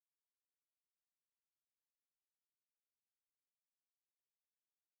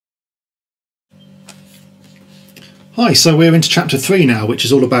Hi, so we're into chapter 3 now, which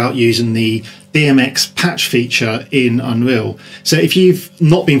is all about using the DMX patch feature in Unreal. So if you've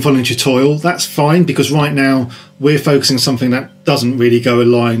not been following the tutorial, that's fine, because right now we're focusing on something that doesn't really go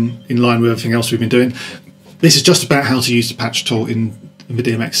in line with everything else we've been doing. This is just about how to use the patch tool in the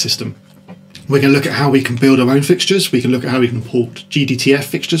DMX system. We're going to look at how we can build our own fixtures. We can look at how we can import GDTF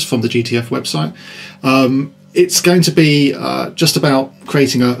fixtures from the GTF website. It's going to be just about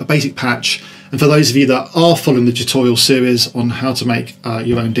creating a basic patch. And for those of you that are following the tutorial series on how to make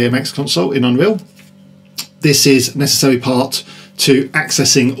your own DMX console in Unreal, this is a necessary part to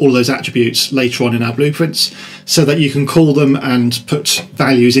accessing all those attributes later on in our blueprints so that you can call them and put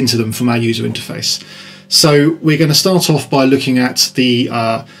values into them from our user interface. So we're going to start off by looking at the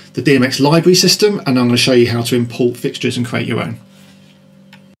DMX library system, and I'm going to show you how to import fixtures and create your own.